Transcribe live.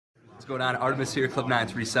going on? Artemis here, Club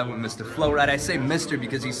 937 with Mr. Flow Rida. I say Mr.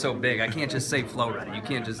 because he's so big. I can't just say Flow Rida. You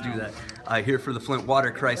can't just do that. Here for the Flint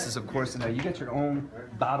water crisis, of course. And you get your own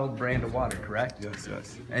bottled brand of water, correct? Yes,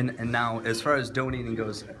 yes. And now, as far as donating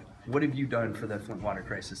goes, what have you done for the Flint water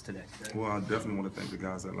crisis today? Well, I definitely want to thank the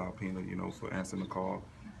guys at La Pina, you know, for answering the call.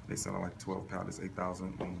 They sent out like 12 pallets,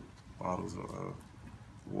 8,000 bottles of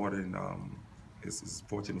water, and it's a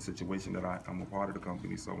fortunate situation that I'm a part of the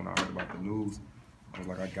company. So when I heard about the news, I was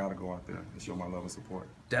like, I gotta go out there and show my love and support.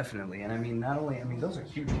 Definitely, and I mean, not only, those are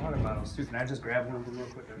huge water bottles too. Can I just grab one of them real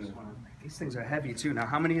quick? These things are heavy too. Now,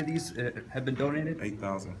 how many of these have been donated?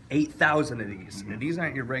 8,000. 8,000 of these. And these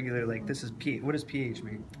aren't your regular, like, this is pH. What does pH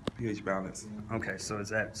mean? pH balance. Okay, so is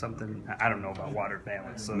that something, I don't know about water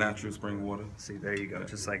balance. So Natural spring water. see, there you go,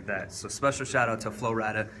 just like that. So special shout out to Flow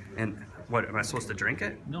Rida. And what, am I supposed to drink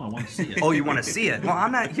it? No, I want to see it. Oh, you want to see it? Well,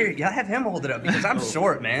 I'm not here. Yeah, have him hold it up because I'm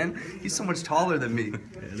short, man. He's so much taller than me.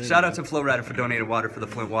 Shout out to Flow Rida for donating water for the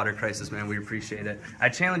Flint water crisis, man. We appreciate it. I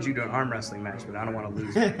challenge you to an arm wrestling match, but I don't want to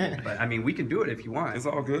lose. But I mean, we can do it if you want. It's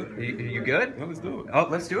all good. You good? Yeah, let's do it. Oh,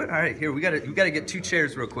 let's do it. All right, here we gotta get 2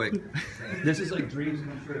 chairs real quick. This is like dreams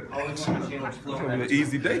come true. Always want to challenge Flow It's gonna be Rida an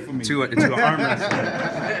easy day for me. to an arm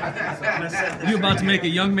wrestling. You're about to make a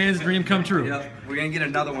young man's dream come true. Yep, we're gonna get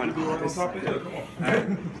another one. On top of here, come on.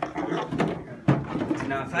 All right.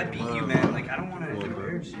 Now, if I beat you, man, like I don't want to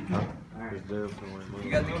embarrass you. All right.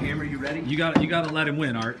 You got the camera? You ready? You got to let him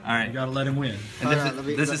win, Art. All right. You got to let him win. And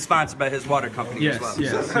this is sponsored by his water company Yes, as well.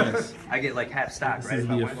 yes, yes. I get like half stock, right? This is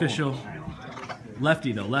the official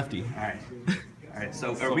lefty, though, lefty. All right. All right.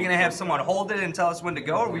 So, are we gonna have someone hold it and tell us when to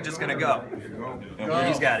go, or are we just gonna go? Go.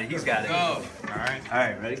 He's got it. He's got it. Go. All right. All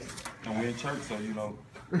right. Ready? And we're in church, so you know.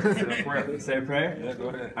 Say a prayer. Yeah, go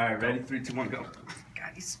ahead. All right. Ready? 3, 2, 1, go.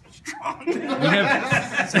 God, he's so strong. We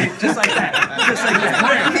have, See, just like that. Just like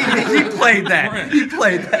that. He played that. He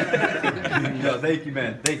played that. No, thank you,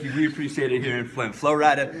 man. Thank you. We appreciate it here in Flint. Flow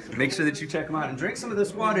Rida. Make sure that you check them out and drink some of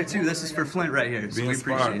this water too. This is for Flint right here. So Be we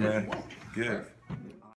inspired, appreciate it. man. Good.